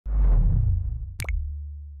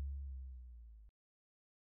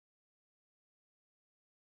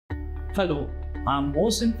Hello, I'm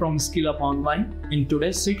Mohsin from SkillUp Online. In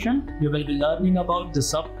today's section, we will be learning about the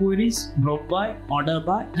subqueries, group by, order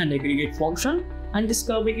by, and aggregate function, and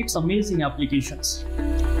discovering its amazing applications.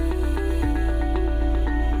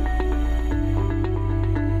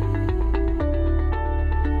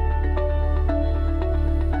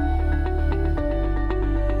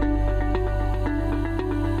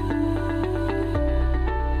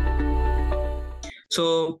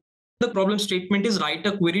 So the problem statement is write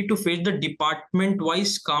a query to fetch the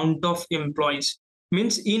department-wise count of employees.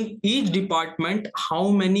 Means in each department, how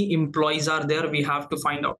many employees are there, we have to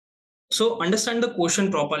find out. So understand the question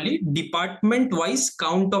properly. Department-wise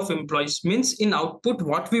count of employees means in output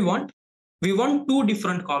what we want two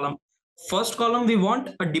different columns. First column we want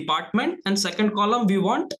a department and second column we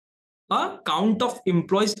want a count of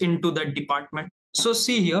employees into that department. So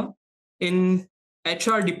see here in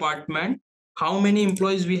HR department, how many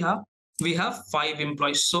employees we have? We have 5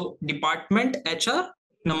 employees. So department HR,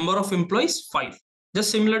 number of employees 5.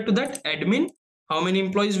 Just similar to that, admin, how many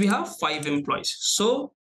employees we have? 5 employees.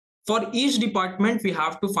 So for each department, we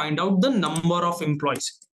have to find out the number of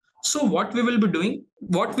employees. So what we will be doing,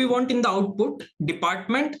 what we want in the output,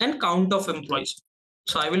 department and count of employees.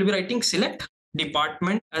 So I will be writing select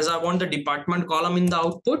department as I want the department column in the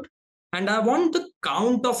output. And I want the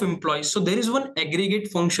count of employees. So there is one aggregate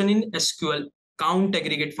function in SQL, count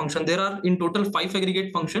aggregate function. There are in total 5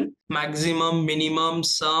 aggregate function: maximum, minimum,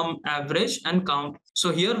 sum, average, and count.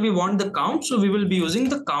 So here we want the count. So we will be using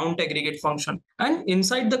the count aggregate function. And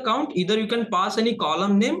inside the count, either you can pass any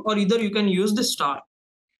column name or either you can use the star.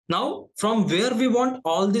 Now, from where we want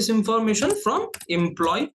all this information? From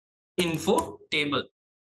employee info table.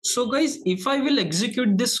 So guys, if I will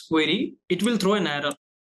execute this query, it will throw an error.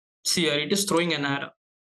 See here, it is throwing an error.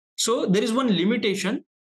 So there is one limitation.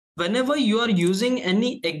 Whenever you are using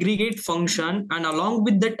any aggregate function and along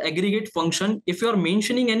with that aggregate function, if you are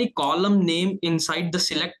mentioning any column name inside the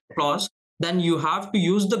select clause, then you have to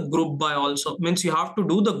use the group by also. Means you have to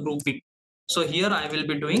do the grouping. So here I will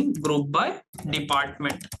be doing group by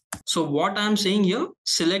department. So what I am saying here,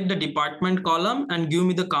 select the department column and give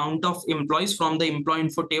me the count of employees from the employee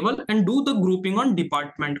info table and do the grouping on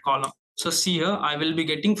department column. So see here, I will be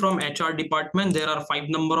getting from HR department, there are 5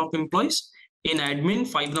 number of employees. In admin,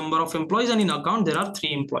 5 number of employees, and in account, there are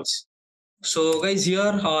 3 employees. So guys,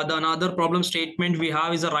 here the another problem statement we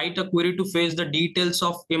have is a write a query to fetch the details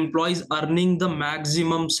of employees earning the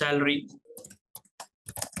maximum salary.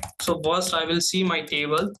 So first I will see my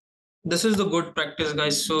table. This is the good practice,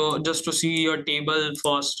 guys. So just to see your table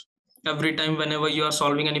first, every time whenever you are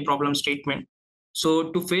solving any problem statement.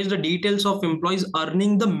 So to fetch the details of employees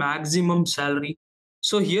earning the maximum salary.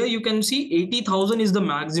 So here you can see 80,000 is the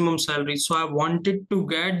maximum salary. So I wanted to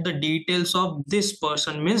get the details of this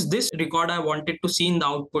person, means this record I wanted to see in the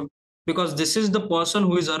output, because this is the person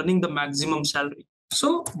who is earning the maximum salary.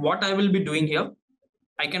 So what I will be doing here,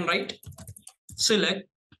 I can write select.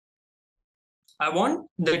 I want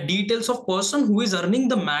the details of person who is earning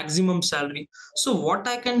the maximum salary. So what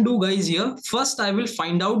I can do, guys, here, first I will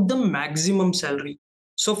find out the maximum salary.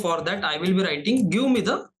 So for that I will be writing, give me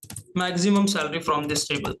the maximum salary from this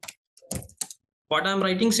table. What I'm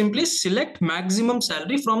writing, simply select maximum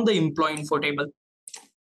salary from the employee info table.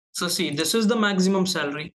 So see, this is the maximum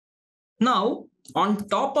salary. Now on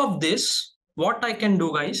top of this, what I can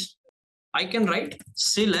do, guys, I can write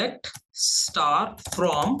select star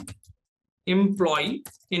from employee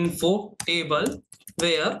info table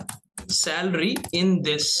where salary in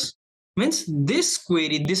this. Means this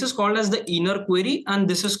query, this is called as the inner query and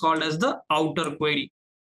this is called as the outer query.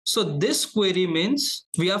 So this query means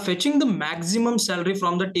we are fetching the maximum salary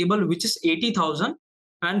from the table, which is 80,000,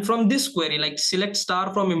 and from this query, like select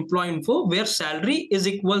star from employee info where salary is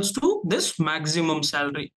equals to this maximum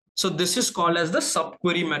salary. So this is called as the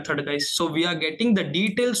subquery method, guys. So we are getting the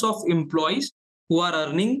details of employees who are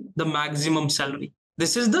earning the maximum salary.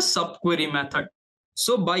 This is the subquery method.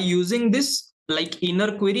 So by using this like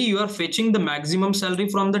inner query, you are fetching the maximum salary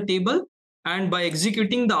from the table, and by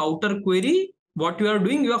executing the outer query, what you are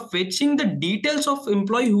doing, you are fetching the details of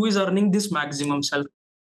employee who is earning this maximum salary.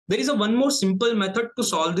 There is a one more simple method to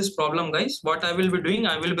solve this problem, guys. What I will be doing,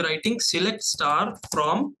 I will be writing select star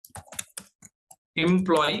from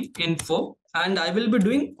employee info and I will be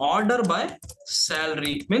doing order by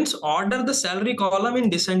salary. Means order the salary column in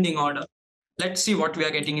descending order. Let's see what we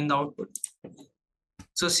are getting in the output.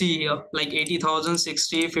 So see here, like 80,000,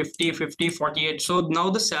 60, 50, 50, 48. So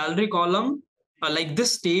now the salary column, like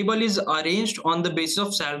this table is arranged on the basis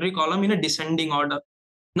of salary column in a descending order.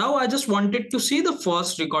 Now I just wanted to see the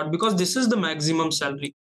first record because this is the maximum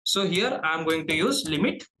salary. So here I am going to use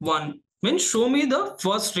limit 1. means show me the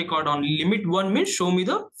first record only. Limit 1 means show me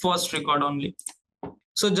the first record only.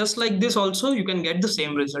 So just like this also you can get the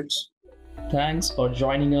same results. Thanks for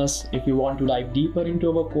joining us. If you want to dive deeper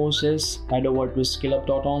into our courses, head over to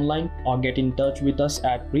SkillUp.online or get in touch with us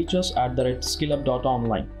at reach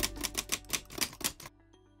us@skillup.online.